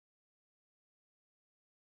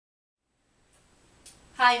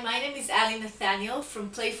Hi, my name is Nathaniel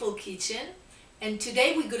from Playful Kitchen, and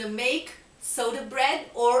today we're gonna make soda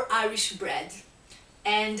bread or Irish bread.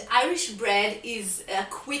 And Irish bread is a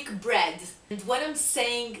quick bread. And when I'm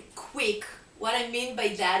saying quick, what I mean by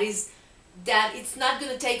that is that it's not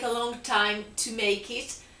gonna take a long time to make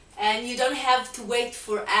it, and you don't have to wait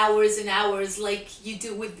for hours and hours like you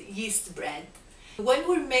do with yeast bread. When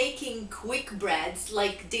we're making quick breads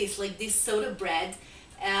like this soda bread,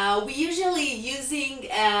 we're usually using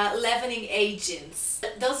leavening agents.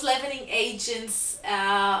 Those leavening agents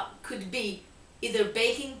could be either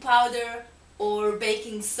baking powder or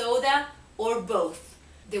baking soda or both.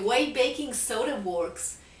 The way baking soda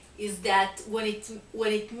works is that when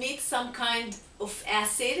it meets some kind of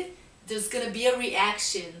acid, there's going to be a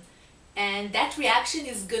reaction, and that reaction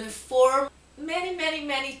is going to form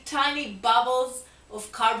many tiny bubbles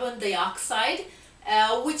of carbon dioxide,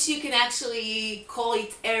 which you can actually call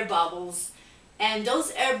it air bubbles. And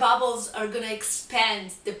those air bubbles are going to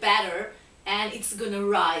expand the batter and it's going to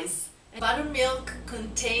rise. Buttermilk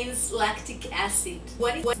contains lactic acid.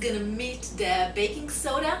 When it's going to meet the baking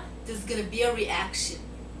soda, there's going to be a reaction.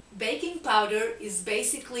 Baking powder is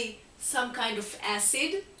basically some kind of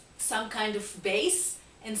acid, some kind of base,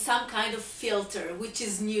 and some kind of filter, which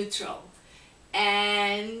is neutral.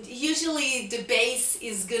 And usually the base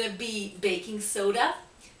is gonna be baking soda,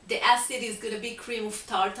 the acid is gonna be cream of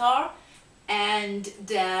tartar, and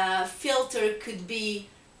the filter could be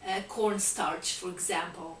cornstarch, for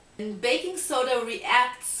example. And baking soda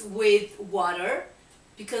reacts with water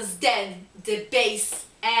because then the base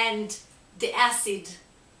and the acid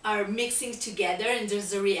are mixing together and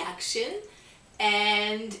there's a reaction.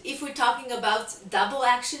 And if we're talking about double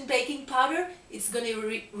action baking powder, it's going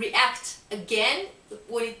to react again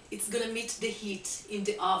when it's going to meet the heat in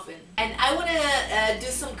the oven. And I want to do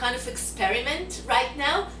some kind of experiment right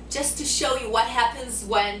now just to show you what happens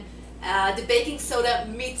when the baking soda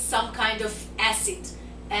meets some kind of acid.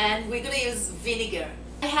 And we're going to use vinegar.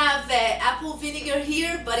 I have apple vinegar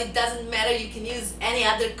here, but it doesn't matter, you can use any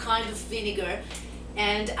other kind of vinegar.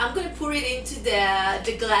 And I'm going to pour it into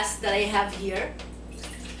the glass that I have here.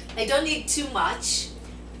 I don't need too much.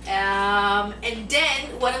 And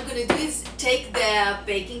then what I'm going to do is take the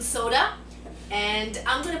baking soda and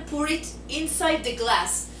I'm going to pour it inside the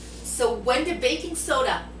glass. So when the baking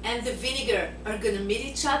soda and the vinegar are going to meet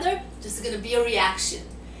each other, there's going to be a reaction.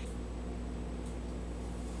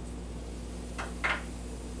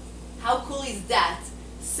 How cool is that?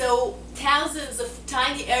 So thousands of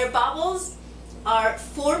tiny air bubbles are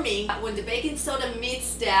forming when the baking soda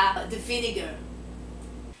meets the vinegar.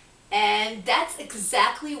 And that's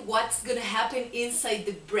exactly what's going to happen inside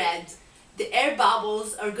the bread. The air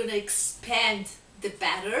bubbles are going to expand the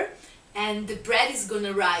batter and the bread is going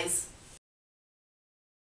to rise.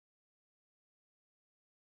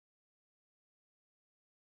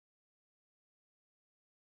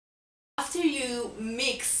 After you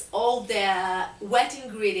mix all the wet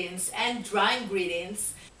ingredients and dry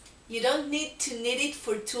ingredients, you don't need to knead it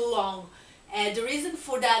for too long. The reason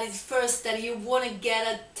for that is first that you want to get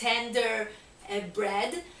a tender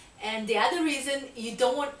bread, and the other reason, you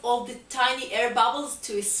don't want all the tiny air bubbles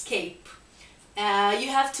to escape. You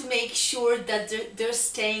have to make sure that they're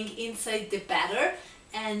staying inside the batter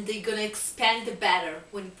and they're going to expand the batter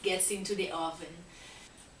when it gets into the oven.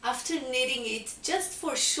 After kneading it just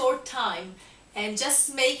for a short time, and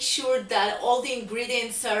just make sure that all the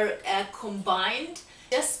ingredients are combined,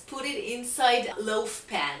 just put it inside a loaf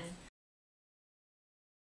pan.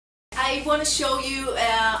 I want to show you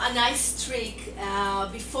a nice trick.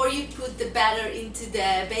 Before you put the batter into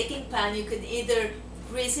the baking pan, you can either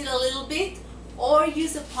grease it a little bit or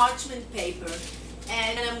use a parchment paper.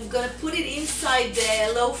 And I'm going to put it inside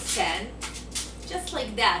the loaf pan, just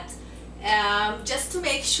like that. Just to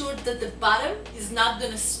make sure that the bottom is not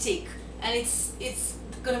going to stick, and it's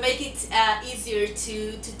going to make it easier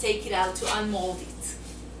to take it out, to unmold it.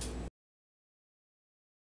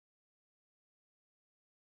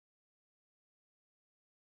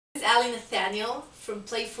 This is Nathaniel from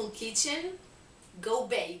Playful Kitchen. Go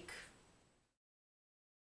bake!